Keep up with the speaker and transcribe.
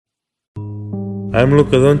I'm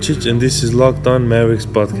Luka Doncic, and this is Locked On Mavericks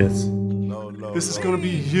podcast. This is gonna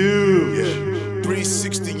be huge. Yeah.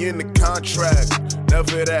 360 in the contract,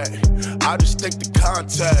 never that. I just take the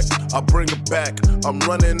contact, I bring it back. I'm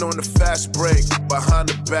running on the fast break, behind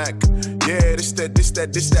the back. Yeah, this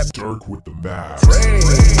that. Dirk with the Mavs.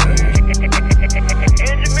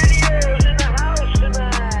 And the videos in the house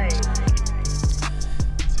tonight.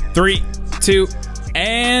 3, 2,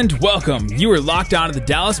 and welcome. You are locked on to the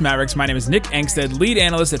Dallas Mavericks. My name is Nick Engstead, lead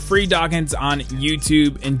analyst at Free Dawkins on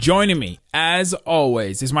YouTube. And joining me, as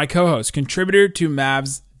always, is my co-host, contributor to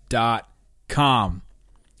Mavs.com,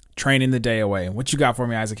 training the day away. What you got for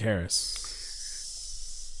me, Isaac Harris?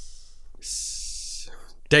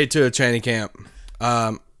 Day 2 of training camp.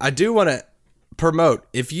 I do want to promote,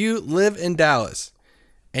 if you live in Dallas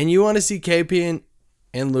and you want to see KP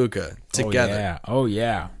and Luka together. Oh,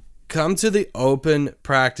 yeah. Come to the open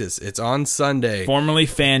practice. It's on Sunday. Formerly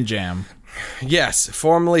Fan Jam. Yes,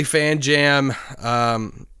 formerly Fan Jam.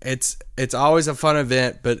 It's always a fun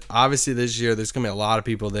event, but obviously this year there's going to be a lot of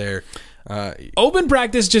people there. Open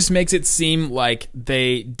practice just makes it seem like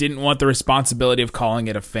they didn't want the responsibility of calling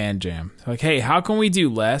it a fan jam. Like, hey, how can we do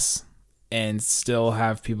less and still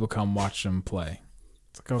have people come watch them play?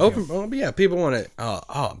 It's like, okay. Open, yeah, people want to.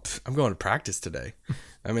 I'm going to practice today.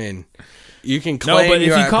 I mean, you can claim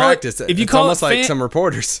you're at practice. It's almost like some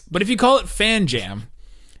reporters. But if you call it fan jam,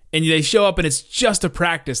 and they show up and it's just a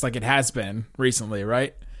practice, like it has been recently,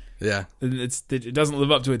 right? Yeah, it doesn't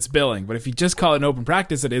live up to its billing. But if you just call it an open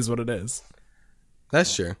practice, it is what it is.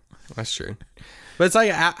 That's true. But it's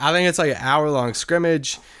like, I think it's like an hour-long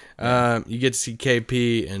scrimmage. You get to see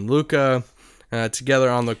KP and Luka together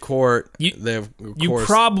on the court. You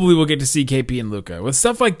probably will get to see KP and Luka. With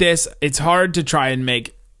stuff like this, it's hard to try and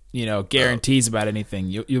make guarantees about anything.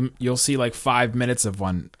 You'll see like 5 minutes of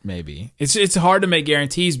one maybe. It's hard to make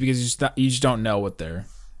guarantees because you just don't know what their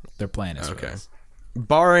plan is. Okay.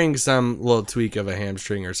 Barring some little tweak of a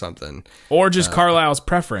hamstring or something. Or just Carlisle's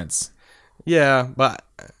preference. Yeah, but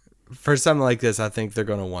for something like this, I think they're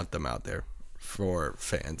going to want them out there for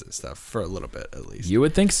fans and stuff for a little bit at least. You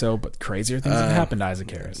would think so, but crazier things have happened, Isaac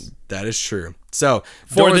Harris. That is true. So,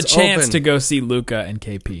 for the chance to go see Luka and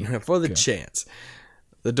KP. For the chance.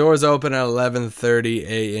 The doors open at 11:30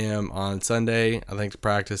 a.m. on Sunday. I think the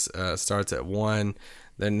practice starts at 1.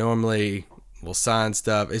 They normally will sign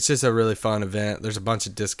stuff. It's just a really fun event. There's a bunch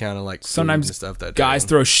of discounted like sometimes and stuff that guys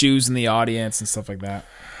throw shoes in the audience and stuff like that.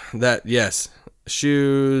 Yes.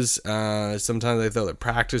 Shoes. Sometimes they throw their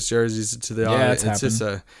practice jerseys to the audience.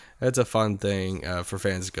 It's a fun thing for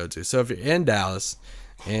fans to go to. So if you're in Dallas,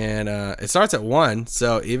 and it starts at 1,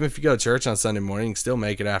 so even if you go to church on Sunday morning, you can still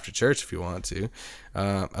make it after church if you want to.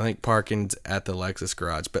 I think parking's at the Lexus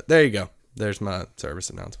garage. But there you go. There's my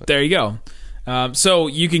service announcement. There you go. So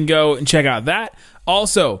you can go and check out that.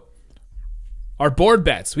 Also, our board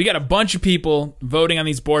bets. We got a bunch of people voting on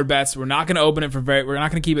these board bets. We're not going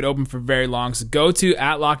to keep it open for very long. So go to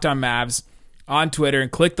 @LockedOnMavs on Twitter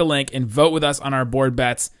and click the link and vote with us on our board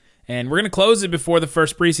bets. And we're going to close it before the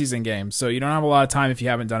first preseason game, so you don't have a lot of time if you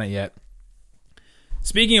haven't done it yet.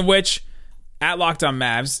 Speaking of which,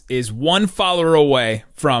 @LockedOnMavs is 1 follower away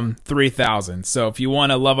from 3,000. So if you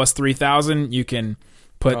want to love us 3,000, you can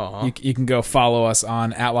you can go follow us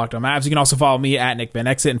on @LockedOnMavs. You can also follow me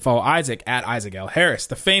 @NickVanExit and follow Isaac @Isaac L. Harris,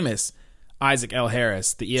 the famous Isaac L.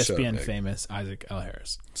 Harris, the ESPN famous Isaac L.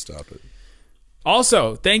 Harris. Stop it.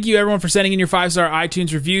 Also, thank you everyone for sending in your 5-star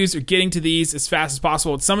iTunes reviews. We're getting to these as fast as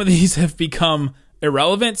possible. Some of these have become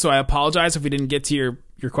irrelevant, so I apologize if we didn't get to your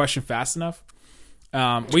question fast enough.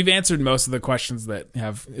 We've answered most of the questions that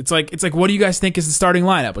have. It's like, what do you guys think is the starting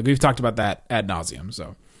lineup? Like we've talked about that ad nauseum.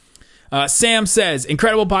 So, Sam says,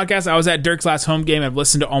 incredible podcast. I was at Dirk's last home game. I've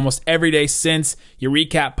listened to almost every day since. You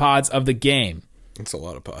recap pods of the game. That's a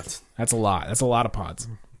lot of pods. That's a lot of pods.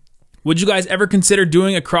 Would you guys ever consider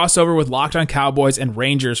doing a crossover with Locked On Cowboys and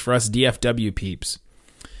Rangers for us DFW peeps?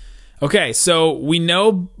 Okay, so we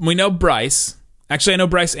know Bryce. Actually, I know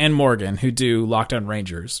Bryce and Morgan who do Locked On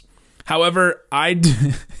Rangers. However, I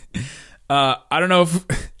don't know if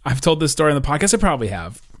I've told this story on the podcast. I probably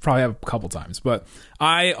have a couple times. But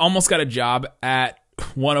I almost got a job at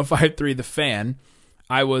 105.3 The Fan.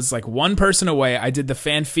 I was like one person away. I did the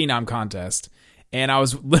Fan Phenom contest, and I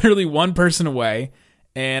was literally one person away.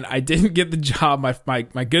 And I didn't get the job.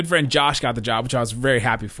 My good friend Josh got the job, which I was very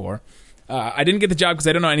happy for. I didn't get the job because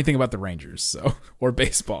I don't know anything about the Rangers or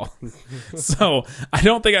baseball. So I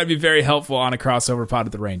don't think I'd be very helpful on a crossover pod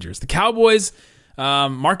with the Rangers. The Cowboys,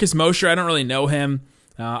 Marcus Mosher, I don't really know him.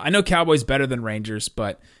 I know Cowboys better than Rangers,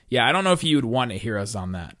 but yeah, I don't know if you would want to hear us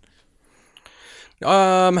on that.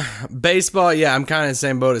 Baseball, yeah, I'm kind of the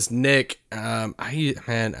same boat as Nick.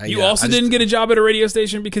 You also didn't get a job at a radio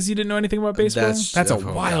station because you didn't know anything about baseball? That's a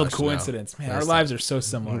wild coincidence. No. Man, our lives are so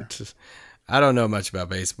similar. I don't know much about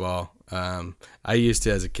baseball. I used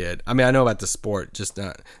to as a kid. I mean, I know about the sport, just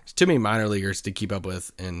not too many minor leaguers to keep up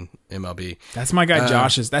with in MLB. That's my guy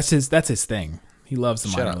Josh's. That's his thing. He loves the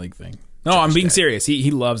minor league thing. No, I'm being serious.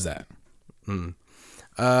 He loves that.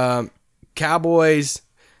 Cowboys.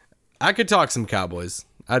 I could talk some Cowboys.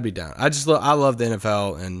 I'd be down. I love the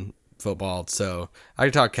NFL and football, so I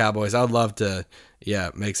could talk Cowboys. I'd love to,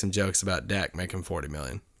 make some jokes about Dak making $40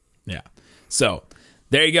 million. Yeah. So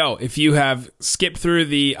there you go. If you have skipped through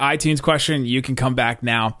the iTunes question, you can come back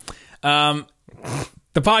now. The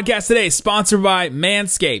podcast today is sponsored by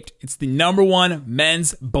Manscaped. It's the #1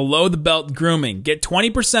 men's below the belt grooming. Get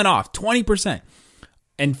 20% off, 20%,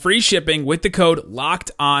 and free shipping with the code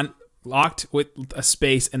locked with a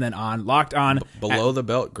space and then on locked on below the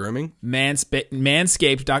belt grooming.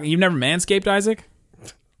 Manscaped. You've never manscaped, Isaac?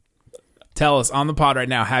 Tell us on the pod right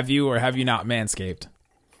now. Have you or have you not manscaped?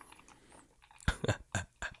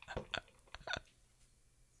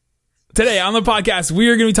 Today on the podcast, we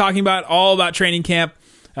are going to be talking all about training camp.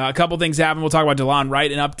 A couple things happened. We'll talk about DeLon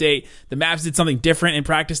Wright, an update. The Mavs did something different in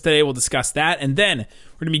practice today. We'll discuss that. And then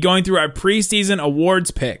we're going to be going through our preseason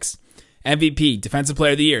awards picks. MVP, Defensive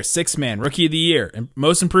Player of the Year, Sixth Man, Rookie of the Year, and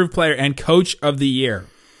Most Improved Player, and Coach of the Year.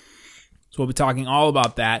 So we'll be talking all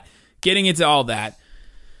about that, getting into all that.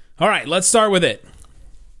 All right, let's start with it.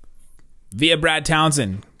 Via Brad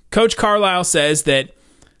Townsend, Coach Carlisle says that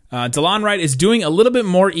DeLon Wright is doing a little bit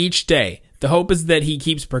more each day. The hope is that he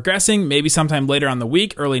keeps progressing. Maybe sometime later on the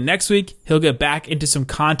week, early next week, he'll get back into some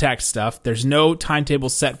contact stuff. There's no timetable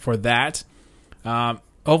set for that.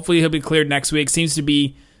 Hopefully he'll be cleared next week. Seems to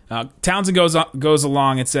be... Townsend goes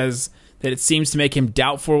along and says that it seems to make him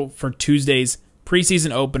doubtful for Tuesday's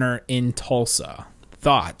preseason opener in Tulsa.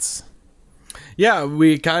 Thoughts? Yeah,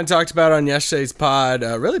 we kind of talked about on yesterday's pod,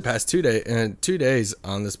 really past 2 days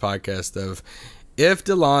on this podcast of if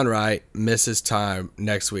DeLon Wright misses time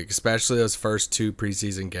next week, especially those first 2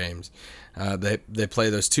 preseason games. They play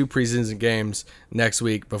those 2 preseason games next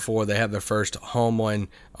week before they have their first home one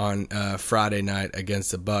on Friday night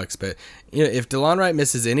against the Bucks. But if DeLon Wright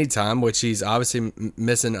misses any time, which he's obviously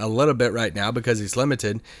missing a little bit right now because he's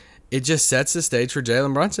limited, it just sets the stage for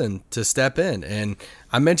Jalen Brunson to step in. And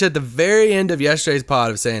I mentioned at the very end of yesterday's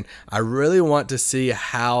pod of saying I really want to see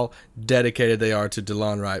how dedicated they are to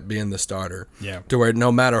DeLon Wright being the starter. Yeah. To where no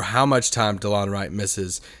matter how much time DeLon Wright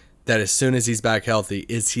misses, that as soon as he's back healthy,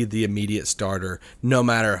 is he the immediate starter, no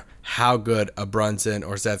matter how good a Brunson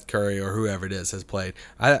or Seth Curry or whoever it is has played.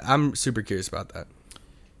 I'm super curious about that.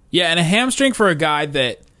 Yeah, and a hamstring for a guy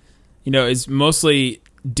that is mostly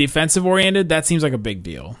defensive oriented, that seems like a big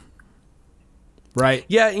deal. Right?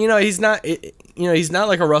 Yeah, he's not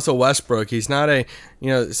like a Russell Westbrook. He's not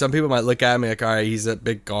some people might look at him like, all right, he's a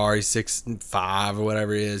big guard, he's 6'5" or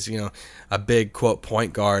whatever he is, a big quote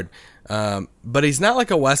point guard. But he's not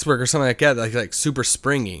like a Westbrook or something like that, like super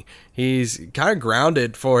springy. He's kind of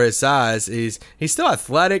grounded for his size. He's still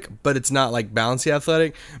athletic, but it's not like bouncy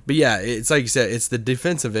athletic. But yeah, it's like you said, it's the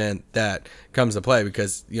defensive end that comes to play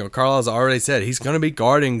because Carlisle's already said he's going to be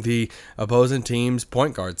guarding the opposing team's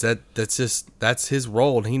point guards. That's his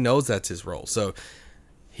role, and he knows that's his role. So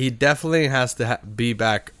he definitely has to be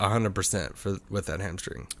back 100% with that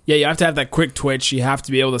hamstring. Yeah, you have to have that quick twitch. You have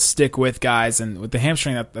to be able to stick with guys, and with the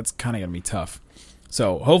hamstring, that's kind of going to be tough.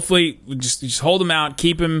 So hopefully, we just hold him out,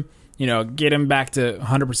 keep him, get him back to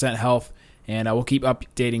 100% health, and we'll keep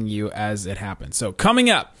updating you as it happens. So coming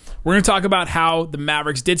up, we're going to talk about how the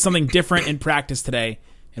Mavericks did something different in practice today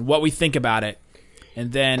and what we think about it,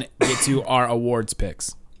 and then get to our awards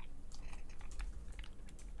picks.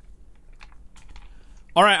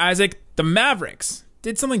 All right, Isaac, the Mavericks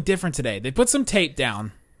did something different today. They put some tape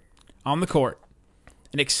down on the court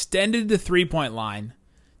and extended the three-point line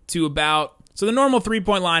to so the normal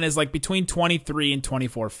three-point line is like between 23 and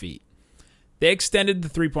 24 feet. They extended the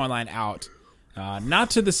three-point line out, not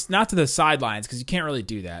to the sidelines because you can't really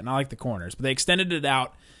do that, not like the corners, but they extended it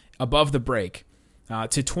out above the break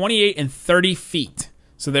to 28 and 30 feet.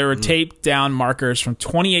 So there were taped down markers from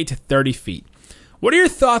 28 to 30 feet. What are your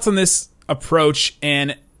thoughts on this approach,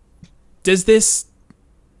 and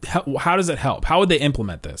how does it help? How would they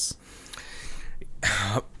implement this?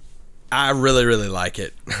 I really, really like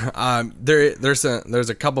it. There's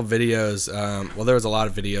a couple videos. There was a lot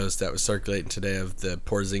of videos that was circulating today of the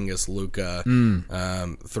Porzingis Luka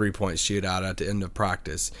 3-point shootout at the end of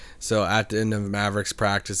practice. So at the end of Mavericks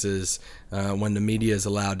practices, when the media is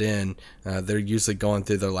allowed in, they're usually going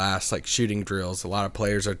through their last shooting drills. A lot of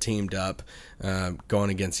players are teamed up, going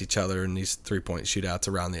against each other in these 3-point shootouts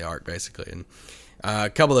around the arc, basically. And a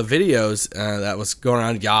couple of videos that was going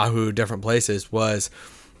around Yahoo, different places, was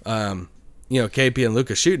KP and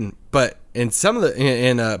Luka shooting, but in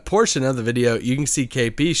a portion of the video, you can see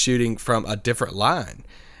KP shooting from a different line,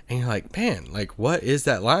 and you're like, man, what is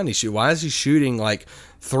that line he shoot? Why is he shooting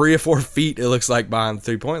 3 or 4 feet? It looks like behind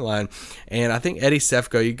the 3-point line. And I think Eddie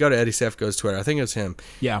Sefko, you go to Eddie Sefko's Twitter, I think it was him.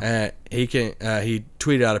 Yeah. He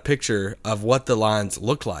tweeted out a picture of what the lines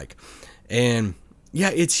look like, and yeah,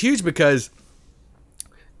 it's huge because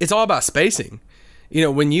it's all about spacing.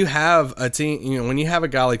 When you have a team, when you have a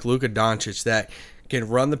guy like Luka Doncic that can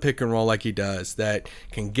run the pick and roll like he does, that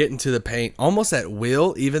can get into the paint almost at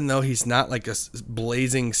will, even though he's not like a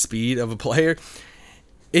blazing speed of a player,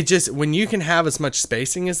 it just, when you can have as much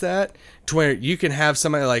spacing as that, to where you can have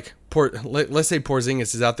somebody like, let's say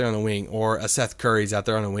Porzingis is out there on the wing, or a Seth Curry's out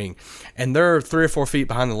there on the wing, and they're 3 or 4 feet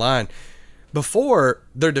behind the line. Before,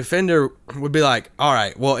 their defender would be like, all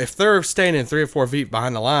right, well, if they're staying in 3 or 4 feet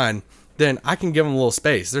behind the line, then I can give them a little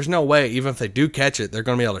space. There's no way, even if they do catch it, they're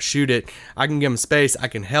going to be able to shoot it. I can give them space. I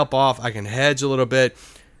can help off. I can hedge a little bit.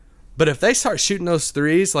 But if they start shooting those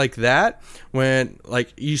threes like that, when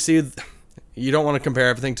you see, you don't want to compare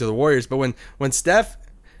everything to the Warriors, but when Steph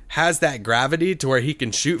has that gravity to where he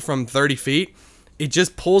can shoot from 30 feet, it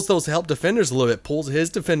just pulls those help defenders a little bit, pulls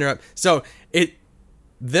his defender up. So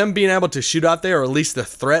them being able to shoot out there, or at least the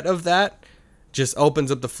threat of that, just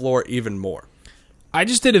opens up the floor even more. I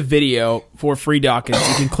just did a video for Free Dawkins.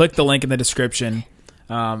 You can click the link in the description.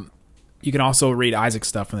 You can also read Isaac's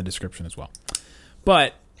stuff in the description as well.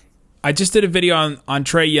 But I just did a video on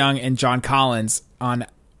Trae Young and John Collins on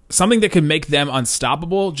something that could make them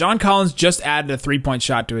unstoppable. John Collins just added a 3-point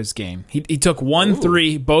shot to his game. He took 1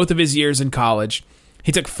 3 both of his years in college.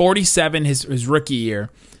 He took 47 his rookie year.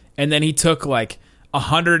 And then he took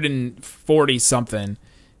 140 something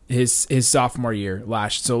his sophomore year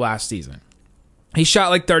last season. He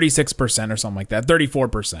shot 36% or something like that,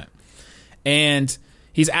 34%. And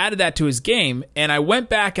he's added that to his game. And I went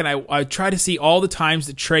back and I tried to see all the times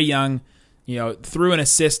that Trae Young, threw an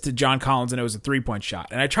assist to John Collins and it was a 3-point shot.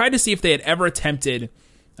 And I tried to see if they had ever attempted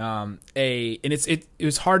it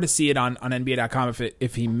was hard to see it on NBA.com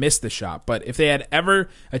if he missed the shot, but if they had ever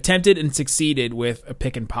attempted and succeeded with a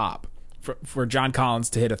pick and pop for John Collins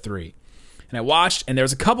to hit a 3. And I watched, and there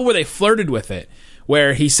was a couple where they flirted with it,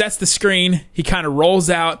 where he sets the screen, he kind of rolls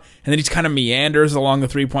out, and then he just kind of meanders along the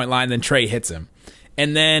 3-point line, and then Trae hits him.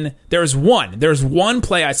 And then there's one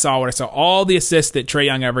play I saw where I saw all the assists that Trae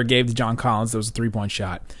Young ever gave to John Collins. That was a 3-point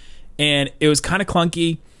shot. And it was kind of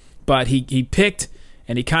clunky, but he picked,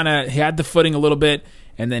 and he had the footing a little bit,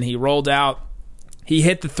 and then he rolled out. He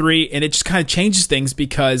hit the 3, and it just kind of changes things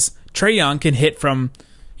because Trae Young can hit from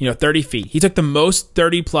 30 feet. He took the most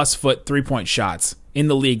 30-plus foot 3-point shots in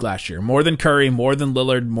the league last year. More than Curry, more than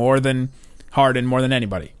Lillard, more than Harden, more than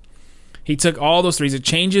anybody. He took all those threes. It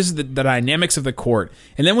changes the dynamics of the court.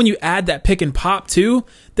 And then when you add that pick and pop too,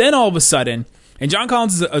 then all of a sudden, and John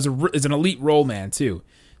Collins is an elite roll man too.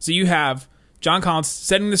 So you have John Collins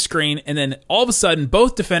setting the screen, and then all of a sudden,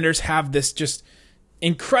 both defenders have this just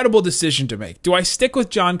incredible decision to make. Do I stick with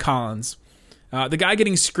John Collins? The guy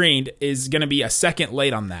getting screened is going to be a second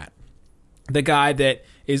late on that. The guy that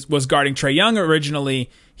was guarding Trae Young originally,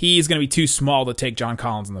 he's going to be too small to take John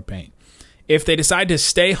Collins in the paint. If they decide to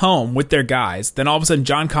stay home with their guys, then all of a sudden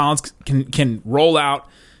John Collins can roll out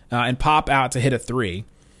and pop out to hit a 3.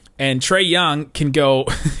 And Trae Young can go,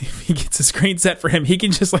 if he gets a screen set for him, he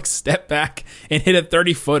can just step back and hit a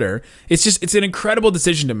 30-footer. It's an incredible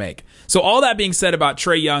decision to make. So all that being said about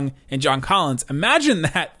Trae Young and John Collins, imagine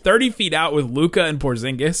that 30 feet out with Luka and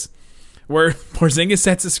Porzingis, where Porzingis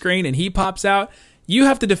sets a screen and he pops out. You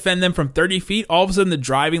have to defend them from 30 feet. All of a sudden, the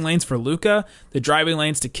driving lanes for Luka, the driving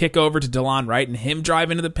lanes to kick over to DeLon Wright and him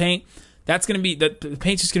drive into the paint, that's going to be, the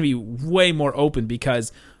paint's just going to be way more open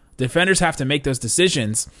because defenders have to make those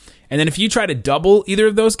decisions. And then if you try to double either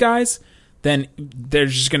of those guys, then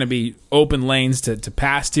there's just going to be open lanes to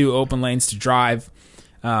pass to, open lanes to drive.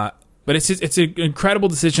 But it's an incredible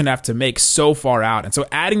decision to have to make so far out. And so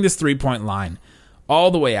adding this 3-point line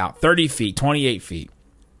all the way out, 30 feet, 28 feet,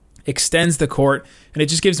 extends the court, and it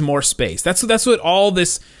just gives more space. That's what all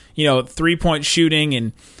this, 3-point shooting,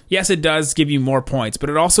 and yes, it does give you more points, but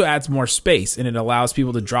it also adds more space, and it allows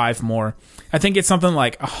people to drive more. I think it's something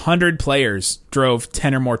like 100 players drove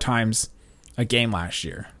 10 or more times a game last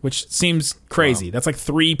year, which seems crazy. Wow. That's like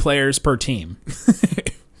 3 players per team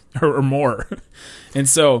or more. And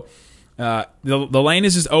so the lane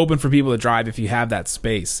is just open for people to drive if you have that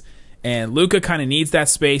space. And Luka kind of needs that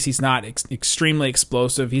space. He's not extremely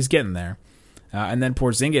explosive. He's getting there. And then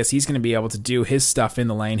Porzingis, he's going to be able to do his stuff in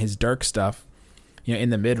the lane, his Dirk stuff, in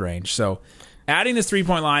the mid-range. So adding this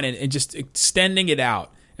 3-point line and just extending it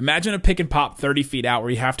out. Imagine a pick and pop 30 feet out where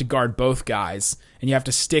you have to guard both guys and you have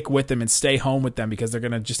to stick with them and stay home with them because they're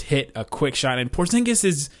going to just hit a quick shot. And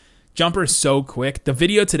Porzingis' jumper is so quick. The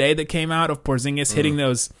video today that came out of Porzingis hitting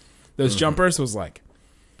those jumpers was like,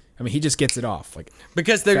 he just gets it off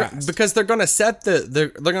because they're going to set they're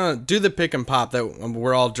going to do the pick and pop that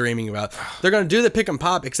we're all dreaming about. They're going to do the pick and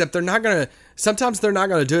pop, except sometimes they're not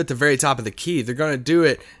going to do it at the very top of the key. They're going to do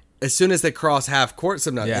it as soon as they cross half court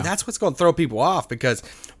sometimes. Yeah. And that's what's going to throw people off because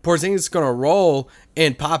Porzingis is going to roll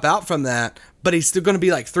and pop out from that, but he's still going to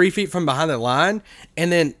be like 3 feet from behind the line,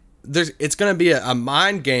 and then it's going to be a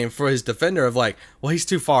mind game for his defender of like, well, he's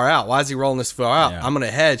too far out. Why is he rolling this far out? Yeah. I'm going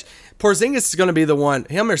to hedge. Porzingis is going to be the one,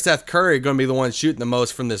 him or Seth Curry are going to be the one shooting the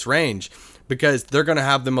most from this range because they're going to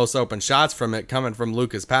have the most open shots from it coming from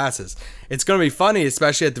Luka's passes. It's going to be funny,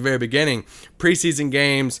 especially at the very beginning, preseason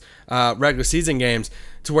games, regular season games,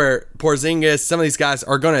 to where Porzingis, some of these guys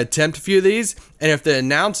are going to attempt a few of these, and if the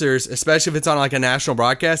announcers, especially if it's on like a national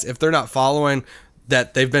broadcast, if they're not following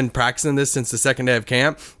that they've been practicing this since the second day of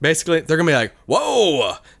camp, basically they're gonna be like,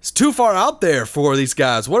 whoa, it's too far out there for these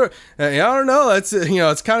guys. I don't know,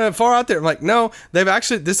 it's kind of far out there. I'm like, no,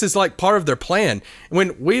 this is like part of their plan.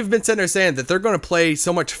 When we've been sitting there saying that they're going to play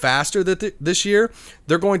so much faster this year,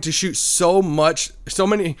 they're going to shoot so many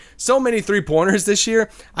 3-pointers this year,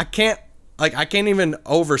 I can't even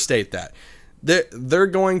overstate that. They're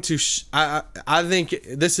going to I think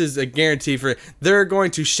this is a guarantee for it. They're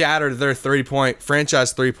going to shatter their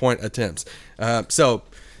franchise 3-point attempts. So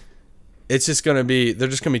it's just going to be, they're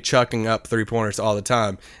just going to be chucking up 3-pointers all the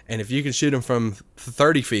time. And if you can shoot them from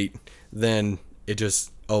 30 feet, then it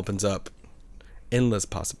just opens up endless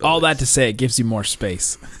possibilities. All that to say, it gives you more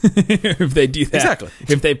space if they do that. Exactly.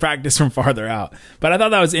 If they practice from farther out. But I thought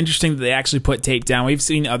that was interesting that they actually put tape down. We've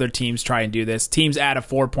seen other teams try and do this. Teams add a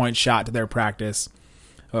 4-point shot to their practice.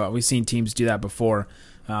 We've seen teams do that before.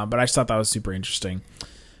 But I just thought that was super interesting.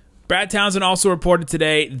 Brad Townsend also reported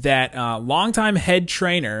today that longtime head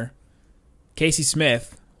trainer Casey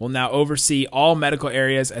Smith will now oversee all medical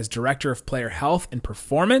areas as director of player health and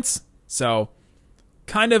performance. So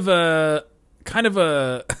kind of a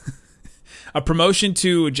promotion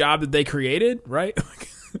to a job that they created, right?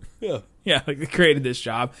 Yeah, they created this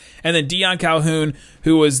job. And then Dion Calhoun,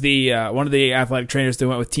 who was the one of the athletic trainers that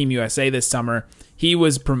went with Team USA this summer, he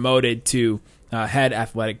was promoted to head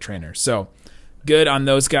athletic trainer. So good on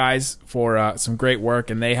those guys for some great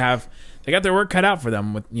work, and they got their work cut out for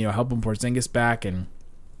them with helping Porzingis back and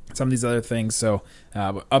some of these other things. So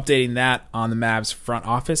updating that on the Mavs front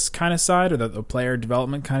office kind of side, or the player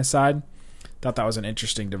development kind of side. Thought that was an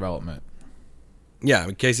interesting development.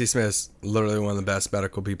 Yeah, Casey Smith's literally one of the best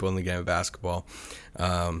medical people in the game of basketball.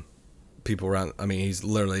 He's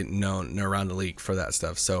literally known around the league for that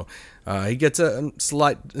stuff. So he gets a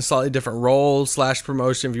slightly different role /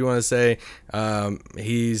 promotion, if you want to say.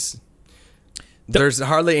 There's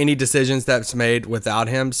hardly any decisions that's made without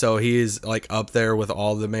him, so he's like up there with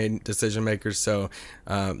all the main decision makers. So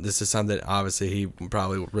this is something that obviously he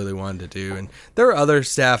probably really wanted to do. And there are other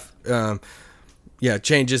staff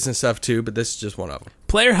changes and stuff too, but this is just one of them.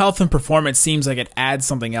 Player health and performance seems like it adds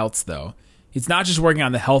something else, though. It's not just working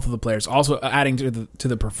on the health of the players, also adding to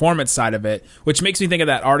the performance side of it, which makes me think of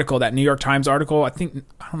that article, that New York Times article. I don't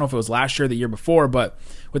know if it was last year or the year before, but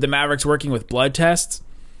with the Mavericks working with blood tests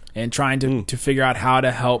and trying to figure out how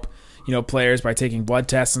to help players by taking blood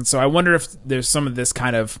tests. And so I wonder if there's some of this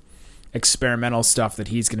kind of experimental stuff that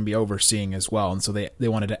he's going to be overseeing as well, and so they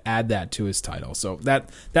wanted to add that to his title. So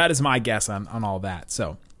that is my guess on all that.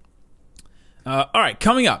 So all right,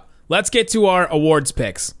 coming up, let's get to our awards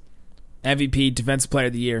picks. MVP, Defensive Player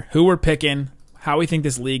of the Year, who we're picking, how we think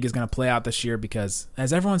this league is going to play out this year, because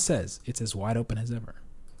as everyone says, it's as wide open as ever.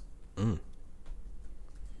 All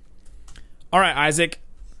right, Isaac,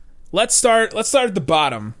 let's start at the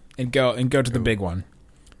bottom and go to the big one.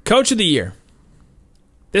 Coach of the Year.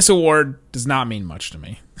 This award does not mean much to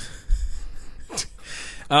me.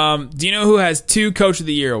 Do you know who has 2 Coach of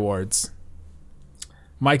the Year awards?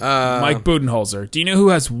 Mike Budenholzer. Do you know who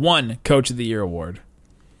has 1 Coach of the Year award?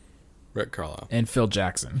 Rick Carlisle. and Phil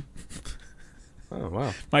Jackson. Oh,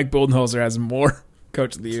 wow. Mike Budenholzer has more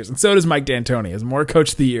Coach of the Years, and so does Mike D'Antoni. Has more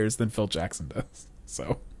Coach of the Years than Phil Jackson does.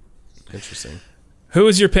 So, Interesting. who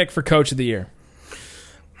is your pick for Coach of the Year?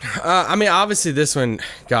 I mean, obviously this one,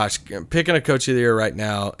 gosh, picking a Coach of the Year right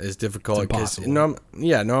now is difficult because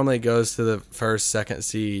normally it goes to the first, second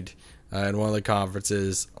seed in one of the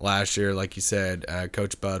conferences. Last year, like you said,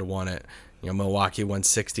 Coach Bud won it. Milwaukee won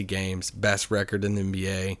 60 games, best record in the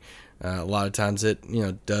NBA. A lot of times it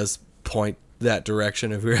does point that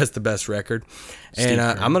direction of who has the best record, and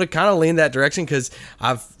I'm going to kind of lean that direction because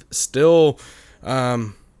I've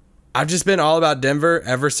just been all about Denver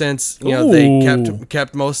ever since they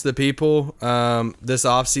kept most of the people this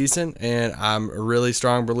offseason, and I'm a really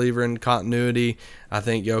strong believer in continuity. I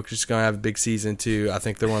think Jokic is going to have a big season too. I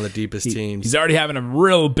think they're one of the deepest teams. He's already having a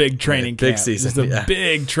real big training camp. Big season, It's a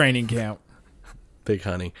big training camp. Big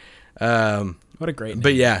Honey. What a great name.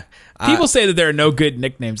 But yeah. People say that there are no good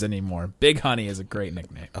nicknames anymore. Big Honey is a great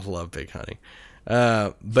nickname. I love Big Honey.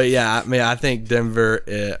 But yeah, I mean, I think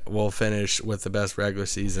Denver will finish with the best regular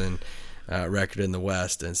season record in the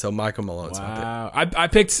West, and so Michael Malone's my pick. I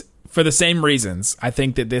picked for the same reasons. I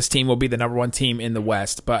think that this team will be the number one team in the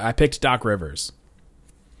West, but I picked Doc Rivers.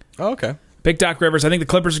 Oh, okay. Pick Doc Rivers. I think the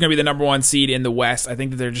Clippers are going to be the number one seed in the West. I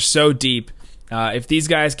think that they're just so deep. If these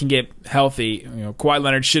guys can get healthy, Kawhi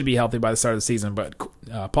Leonard should be healthy by the start of the season, but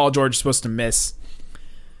Paul George is supposed to miss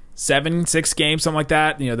 6 games, something like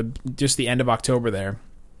that. Just the end of October there.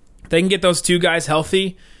 If they can get those two guys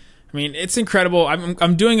healthy, I mean, it's incredible.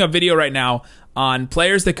 I'm doing a video right now on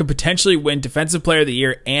players that could potentially win Defensive Player of the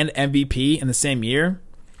Year and MVP in the same year.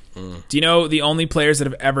 Do you know the only players that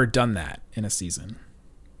have ever done that in a season?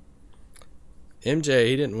 MJ,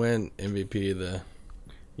 he didn't win MVP the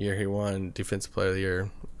year he won Defensive Player of the Year,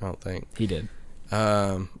 I don't think. He did.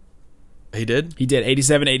 He did? He did.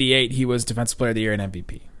 87-88, he was Defensive Player of the Year and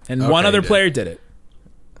MVP. And one other player did it.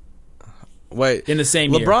 Wait. In the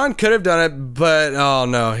same year. LeBron could have done it, but, oh,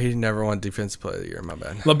 no, he never won Defensive Player of the Year. My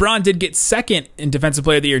bad. LeBron did get second in Defensive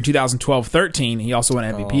Player of the Year in 2012-13. He also won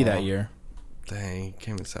MVP that year. Dang, he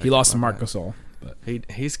came in second. He lost to Marc Gasol. But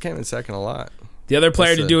He's came in second a lot. The other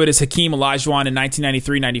player to do it is Hakeem Olajuwon in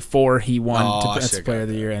 1993-94. He won Defensive Player of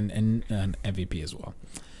the Year and MVP as well.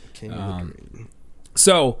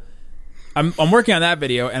 So I'm working on that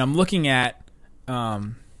video, and I'm looking at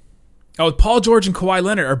Paul George and Kawhi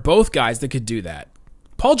Leonard are both guys that could do that.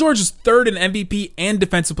 Paul George is third in MVP and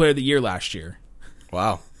Defensive Player of the Year last year.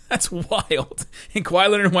 Wow. That's wild. And Kawhi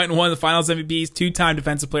Leonard went and won the Finals MVPs, 2-time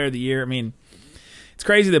Defensive Player of the Year. I mean, it's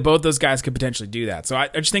crazy that both those guys could potentially do that. So I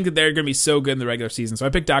just think that they're going to be so good in the regular season. So I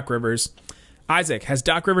picked Doc Rivers. Isaac, has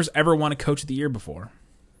Doc Rivers ever won a Coach of the Year before?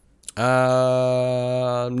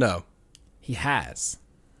 No. He has.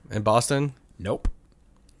 In Boston? Nope.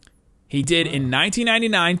 He did in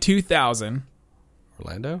 1999-2000.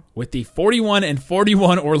 Orlando? With the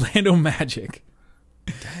 41-41 Orlando Magic.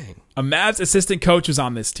 Dang. A Mavs assistant coach was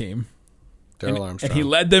on this team. Daryl Armstrong. And he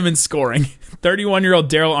led them in scoring. 31-year-old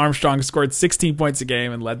Daryl Armstrong scored 16 points a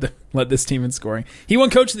game and led this team in scoring. He won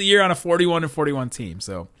Coach of the Year on a 41-41 team.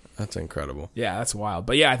 So that's incredible. Yeah, that's wild.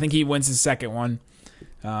 But yeah, I think he wins his second one.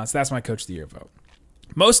 So that's my Coach of the Year vote.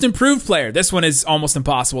 Most improved player. This one is almost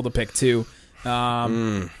impossible to pick too.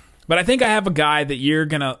 But I think I have a guy that you're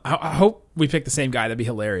going to... I hope we pick the same guy. That'd be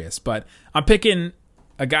hilarious. But I'm picking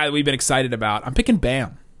a guy that we've been excited about. I'm picking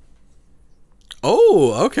Bam.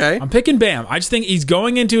 Oh, okay. I'm picking Bam. I just think he's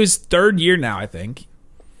going into his third year now, I think.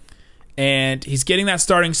 And he's getting that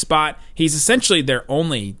starting spot. He's essentially their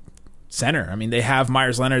only center. I mean, they have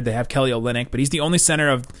Myers Leonard, they have Kelly Olynyk, but he's the only center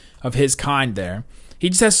of his kind there. He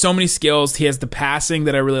just has so many skills. He has the passing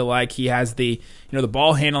that I really like. He has the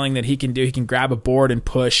ball handling that he can do. He can grab a board and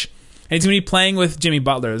push. And he's going to be playing with Jimmy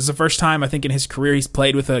Butler. This is the first time, I think, in his career he's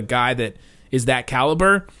played with a guy that is that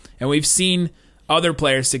caliber. And we've seen other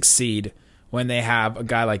players succeed when they have a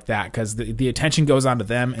guy like that because the attention goes on to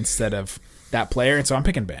them instead of that player. And so I'm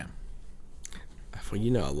picking Bam.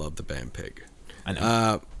 Well, I love the Bam pick. I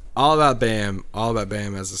know. All about Bam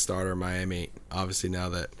as a starter in Miami. Obviously, now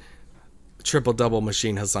that triple-double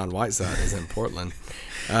machine Hassan Whiteside is in Portland.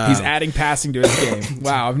 He's adding passing to his game.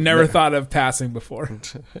 Wow, I've never thought of passing before.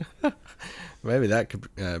 Maybe that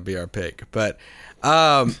could be our pick. But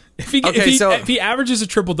if he averages a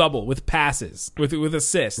triple-double with passes, with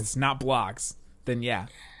assists, not blocks, then yeah,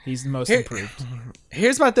 he's the most improved.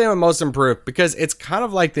 Here's my thing with most improved, because it's kind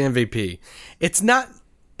of like the MVP. It's not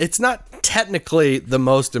technically the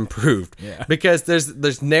most improved because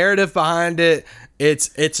there's narrative behind it.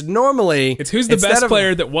 It's normally who's the best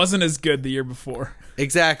player that wasn't as good the year before.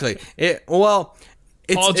 Exactly.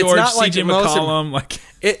 Paul George, not like CJ McCollum, like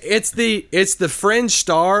it's the fringe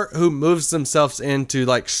star who moves themselves into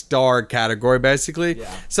like star category basically.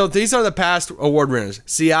 Yeah. So these are the past award winners.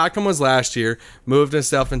 Siakam was last year, moved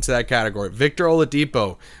himself into that category. Victor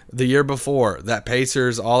Oladipo the year before, that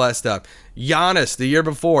Pacers, all that stuff. Giannis the year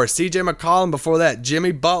before, CJ McCollum before that,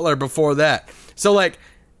 Jimmy Butler before that. So like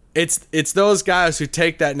it's those guys who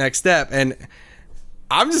take that next step, and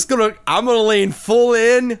I'm gonna lean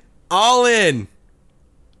all in.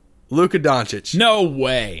 Luka Doncic. No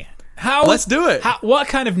way. How? Let's do it. What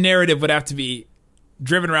kind of narrative would have to be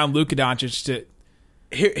driven around Luka Doncic to?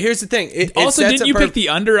 Here's the thing. Also, didn't you pick the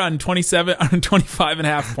under on 25 and a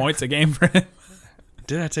half points a game for him?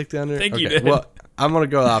 Did I take the under? I think you did. Well, I'm going to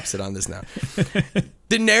go opposite on this now.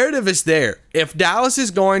 The narrative is there. If Dallas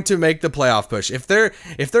is going to make the playoff push, if they're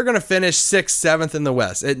going to finish 6th, 7th in the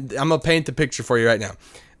West, I'm going to paint the picture for you right now.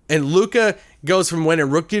 And Luka goes from winning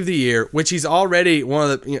Rookie of the Year, which he's already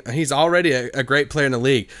he's already a great player in the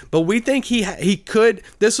league. But we think he could.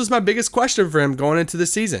 This was my biggest question for him going into the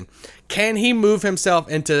season. Can he move himself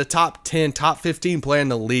into the top 10, top 15 player in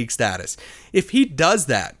the league status? If he does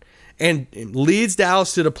that and leads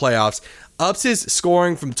Dallas to the playoffs, ups his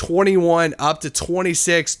scoring from 21 up to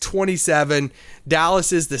 26, 27.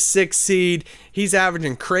 Dallas is the 6th seed. He's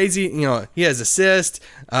averaging crazy. He has assists,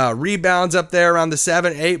 rebounds up there around the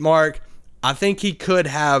 7, 8 mark. I think he could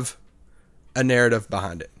have a narrative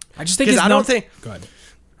behind it. I just think Go ahead.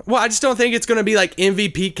 Well, I just don't think it's going to be like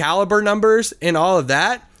MVP caliber numbers and all of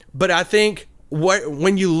that. But I think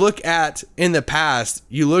when you look at in the past,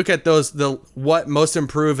 you look at what Most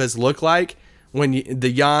Improved has looked like. When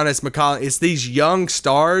the Giannis, McCollum, it's these young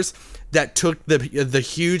stars that took the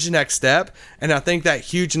huge next step, and I think that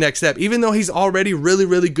huge next step, even though he's already really,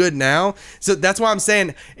 really good now, so that's why I'm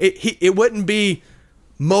saying it wouldn't be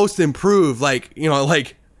Most Improved,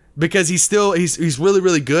 because he's really,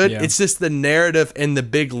 really good. Yeah. It's just the narrative and the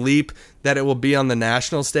big leap that it will be on the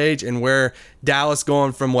national stage, and where Dallas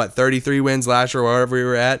going from 33 wins last year or wherever we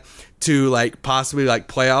were at to possibly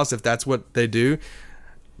playoffs if that's what they do.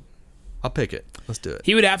 I'll pick it. Let's do it.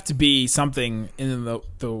 He would have to be something in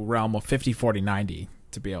the realm of 50, 40, 90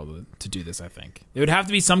 to be able to do this, I think. It would have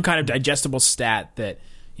to be some kind of digestible stat that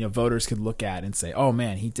voters could look at and say, oh,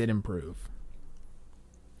 man, he did improve.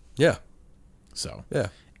 Yeah. So, yeah.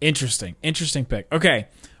 Interesting pick. Okay,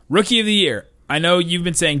 Rookie of the Year. I know you've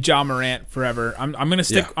been saying Ja Morant forever. I'm gonna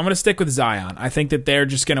stick. Yeah. I'm gonna stick with Zion. I think that they're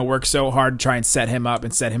just gonna work so hard to try and set him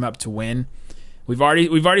up to win. We've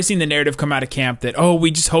already seen the narrative come out of camp that we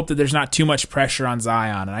just hope that there's not too much pressure on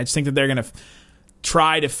Zion, and I just think that they're gonna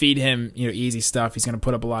try to feed him easy stuff. He's gonna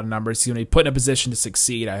put up a lot of numbers. He's gonna be put in a position to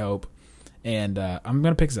succeed, I hope. And I'm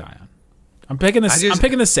gonna pick Zion. I'm picking this. I'm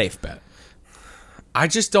picking the safe bet. I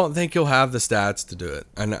just don't think he'll have the stats to do it.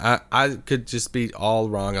 And I could just be all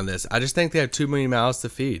wrong on this. I just think they have too many mouths to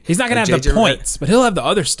feed. He's not going to have the points, but he'll have the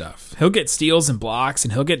other stuff. He'll get steals and blocks,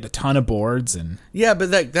 and he'll get a ton of boards. Yeah,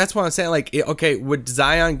 but that's what I'm saying. Okay, would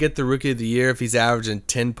Zion get the Rookie of the Year if he's averaging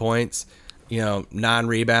 10 points, 9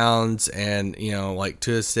 rebounds, and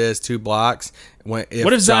 2 assists, 2 blocks? What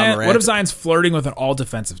if Zion's flirting with an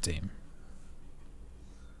all-defensive team?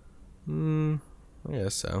 I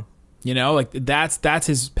guess so. That's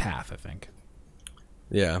his path, I think.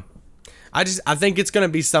 Yeah. I think it's going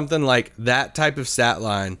to be something like that type of stat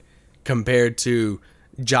line compared to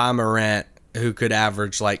Ja Morant, who could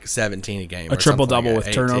average 17 a game. A triple-double with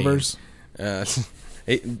 18. Turnovers?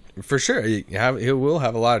 For sure. He will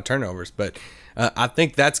have a lot of turnovers, but I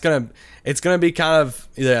think it's going to be kind of,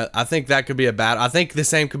 I think that could be a battle. I think the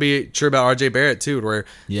same could be true about RJ Barrett too, where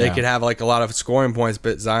they could have a lot of scoring points,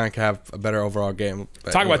 but Zion could have a better overall game.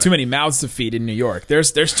 But Talk about too many mouths to feed in New York.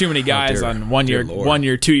 There's too many guys on 1 year,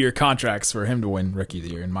 2-year contracts for him to win Rookie of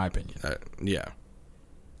the Year, in my opinion. Yeah.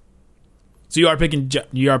 So you are picking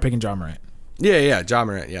Ja Morant. Yeah, Ja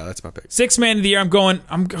Morant. Yeah, that's my pick. 6th man of the year. I'm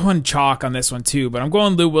going chalk on this one too, but I'm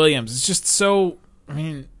going Lou Williams. It's just so.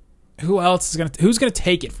 Who's gonna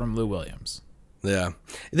take it from Lou Williams? Yeah,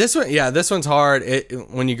 this one's hard.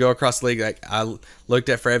 When you go across the league, I looked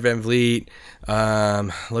at Fred VanVleet,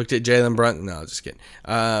 looked at Jalen Brunson. No, just kidding.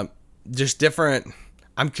 Just different.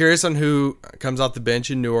 I'm curious on who comes off the bench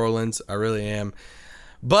in New Orleans. I really am,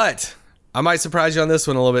 but I might surprise you on this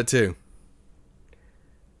one a little bit too.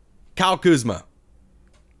 Kyle Kuzma.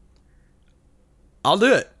 I'll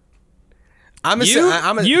do it.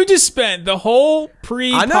 You just spent the whole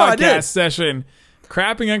pre-podcast session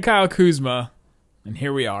crapping on Kyle Kuzma, and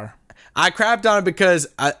here we are. I crapped on it because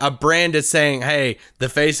a brand is saying, "Hey, the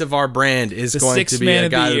face of our brand is going to be a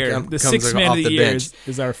guy who comes off the bench."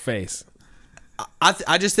 Is our face.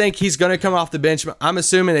 I just think he's going to come off the bench. I'm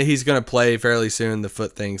assuming that he's going to play fairly soon. The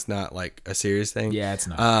foot thing's not like a serious thing. Yeah, it's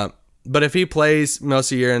not. But if he plays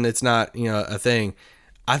most of the year and it's not, a thing,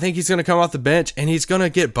 I think he's going to come off the bench and he's going to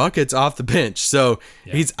get buckets off the bench. So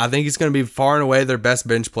I think he's going to be far and away their best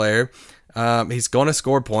bench player. He's going to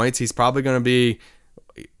score points. He's probably going to be,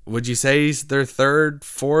 would you say he's their third,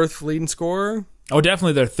 fourth leading scorer? Oh,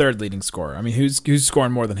 definitely their third leading scorer. I mean, who's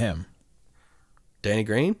scoring more than him? Danny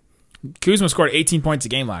Green? Kuzma scored 18 points a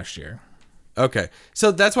game last year. Okay.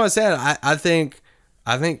 So that's what I said. I think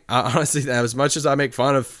honestly, as much as I make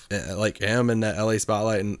fun of like him in the LA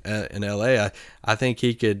spotlight in LA, I think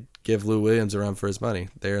he could give Lou Williams a run for his money.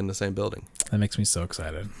 They're in the same building. That makes me so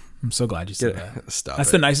excited. I'm so glad you said that. Stop That's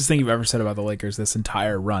it. the nicest thing you've ever said about the Lakers this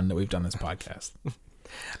entire run that we've done this podcast.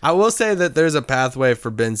 I will say that there's a pathway for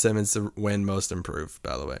Ben Simmons to win Most Improved,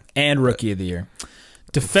 by the way. And Rookie of the Year.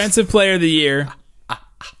 Defensive Player of the Year.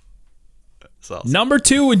 Awesome. Number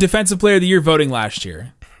 2 in Defensive Player of the Year voting last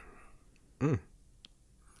year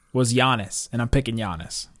was Giannis, and I'm picking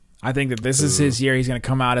Giannis. I think that this is his year. He's going to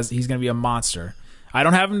come out as he's going to be a monster. I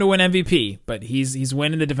don't have him to win MVP, but he's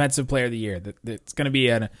winning the Defensive Player of the Year. It's going to be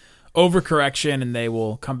an overcorrection, and they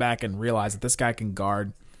will come back and realize that this guy can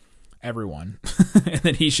guard everyone, and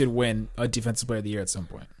that he should win a Defensive Player of the Year at some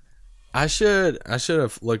point. I should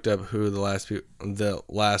have looked up who the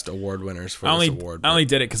last award winners for this award. I only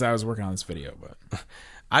did it because I was working on this video, but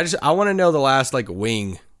I want to know the last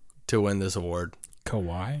wing to win this award.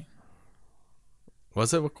 Kawhi.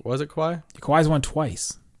 Was it Kawhi? Kawhi's won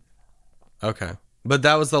twice. Okay, but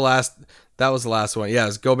that was the last one. Yeah, it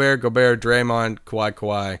was Gobert, Draymond,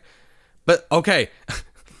 Kawhi. But okay,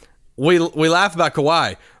 we laugh about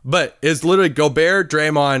Kawhi, but it's literally Gobert,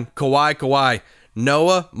 Draymond, Kawhi.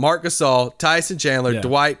 Noah, Marc Gasol, Tyson Chandler,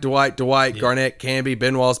 Dwight, Garnett, Camby,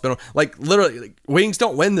 Ben Wallace, like literally, wings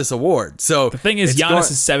don't win this award. So the thing is,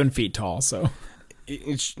 Giannis is 7 feet tall. So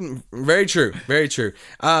it's very true, very true.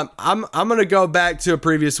 I'm gonna go back to a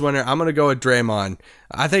previous winner. I'm gonna go with Draymond.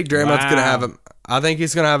 I think Draymond's gonna have I think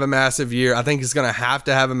he's gonna have a massive year. I think he's gonna have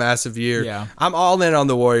to have a massive year. Yeah. I'm all in on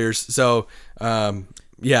the Warriors. So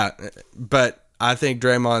but I think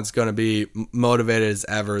Draymond's going to be motivated as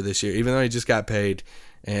ever this year, even though he just got paid.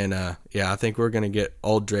 And, I think we're going to get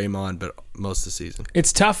old Draymond, but most of the season.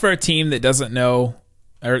 It's tough for a team that doesn't know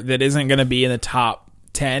or that isn't going to be in the top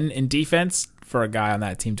 10 in defense for a guy on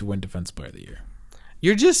that team to win Defensive Player of the Year.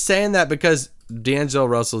 You're just saying that because D'Angelo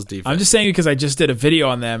Russell's defense. I'm just saying because I just did a video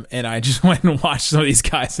on them, and I just went and watched some of these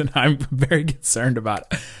guys, and I'm very concerned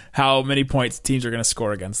about how many points teams are going to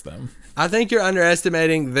score against them. I think you're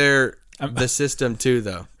underestimating the system too,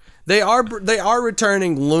 though. They are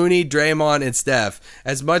returning Looney, Draymond, and Steph.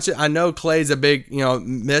 As much I know Clay's a big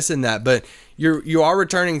missing that, but you are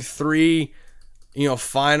returning 3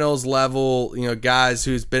 finals level guys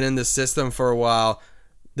who's been in the system for a while.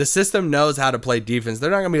 The system knows how to play defense. They're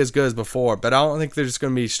not going to be as good as before, but I don't think they're just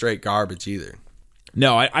going to be straight garbage either.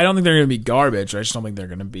 No, I don't think they're going to be garbage. I just don't think they're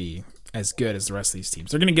going to be as good as the rest of these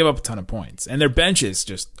teams. They're going to give up a ton of points, and their bench is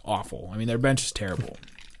just awful. I mean, their bench is terrible.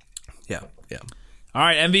 Yeah. All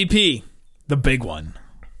right, MVP, the big one.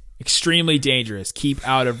 Extremely dangerous. Keep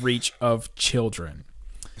out of reach of children.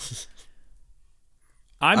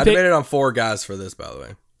 I debated on 4 guys for this, by the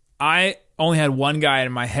way. I only had one guy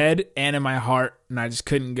in my head and in my heart, and I just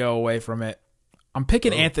couldn't go away from it. I'm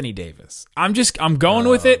picking Anthony Davis. I'm going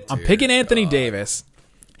with it. I'm picking Anthony Davis.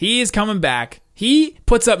 He is coming back. He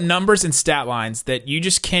puts up numbers and stat lines that you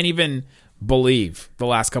just can't even believe the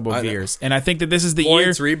last couple of years. And I think that this is the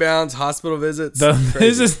Points, year. rebounds, hospital visits.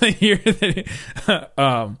 This is the year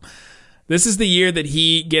that this is the year that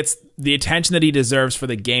he gets the attention that he deserves for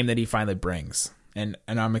the game that he finally brings. And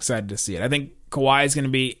I'm excited to see it. I think Kawhi is going to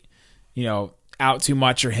be, out too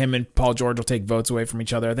much, or him and Paul George will take votes away from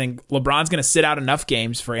each other. I think LeBron's going to sit out enough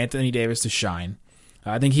games for Anthony Davis to shine.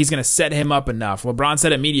 I think he's going to set him up enough. LeBron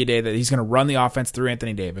said at Media Day that he's going to run the offense through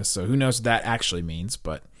Anthony Davis. So who knows what that actually means,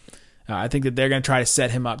 but I think that they're going to try to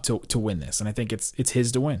set him up to win this, and I think it's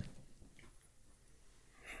his to win.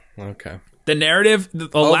 Okay. The narrative, the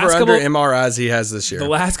Over last under couple MRIs he has this year. the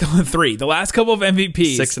last couple of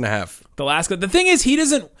MVPs, 6.5. The thing is, he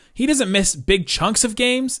doesn't miss big chunks of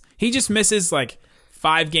games. He just misses like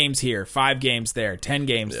 5 games here, 5 games there, 10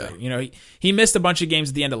 games there. He missed a bunch of games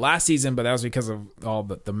at the end of last season, but that was because of all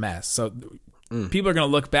the mess. So people are going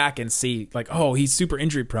to look back and see like, oh, he's super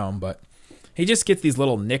injury prone, but he just gets these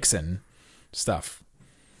little nicks and stuff.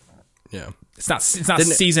 Yeah. It's not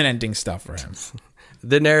season-ending stuff for him.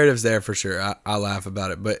 The narrative's there for sure. I laugh about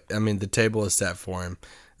it, but I mean the table is set for him.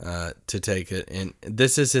 to take it, and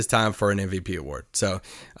this is his time for an MVP award. So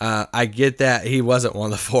I get that he wasn't one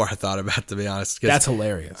of the 4 I thought about, to be honest. That's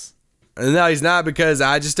hilarious. No, he's not, because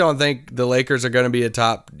I just don't think the Lakers are going to be a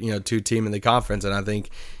top 2 team in the conference, and I think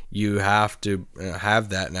you have to have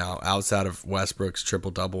that now outside of Westbrook's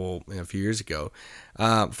triple-double a few years ago.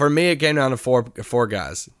 For me, it came down to four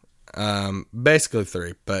guys. Basically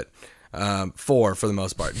 3, but 4 for the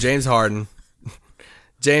most part. James Harden,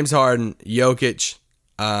 Jokic,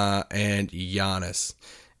 and Giannis.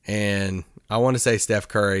 And I want to say Steph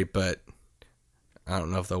Curry, but I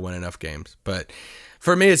don't know if they'll win enough games. But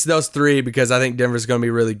for me, it's those 3 because I think Denver's going to be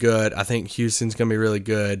really good. I think Houston's going to be really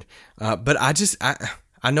good. But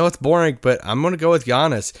I know it's boring, but I'm going to go with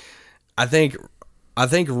Giannis. I think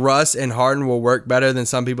Russ and Harden will work better than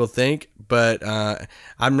some people think, but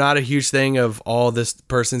I'm not a huge thing of all this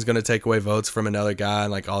person's going to take away votes from another guy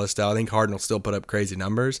and like all this stuff. I think Harden will still put up crazy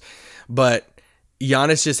numbers, but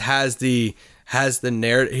Giannis just has the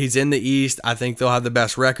narrative. He's in the East. I think they'll have the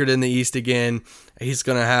best record in the East again. He's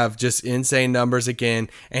going to have just insane numbers again,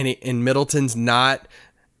 and Middleton's not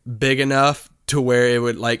big enough to where it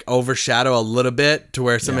would like overshadow a little bit to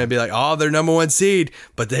where somebody would be like, oh, they're number 1 seed,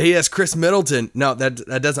 but he has Chris Middleton. No,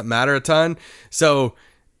 that doesn't matter a ton. So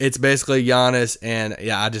it's basically Giannis, and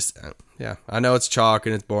I know it's chalk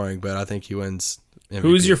and it's boring, but I think he wins MVP.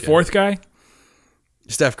 Who's your 4th guy?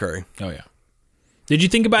 Think Curry. Oh yeah. Did you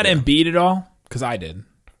think about Embiid at all? Because I did.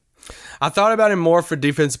 I thought about him more for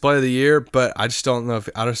Defensive Player of the Year, but I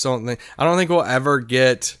don't think we'll ever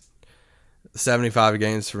get 75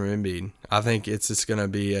 games from Embiid. I think it's just going to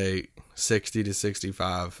be a 60 to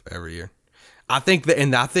 65 every year. I think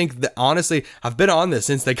that honestly, I've been on this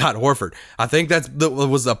since they got Horford. I think that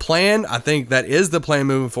was the plan. I think that is the plan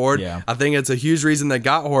moving forward. Yeah. I think it's a huge reason they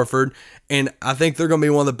got Horford, and I think they're going to be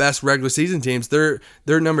one of the best regular season teams. They're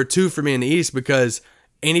number 2 for me in the East because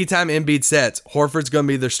anytime Embiid sets, Horford's going to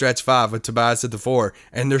be their stretch 5 with Tobias at the 4,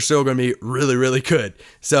 and they're still going to be really, really good.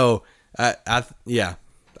 So,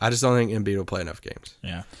 I just don't think Embiid will play enough games.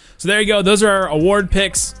 Yeah. So there you go. Those are our award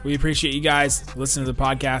picks. We appreciate you guys listening to the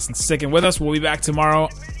podcast and sticking with us. We'll be back tomorrow.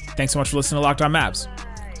 Thanks so much for listening to Locked On Mavs.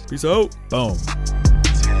 Peace out. Boom.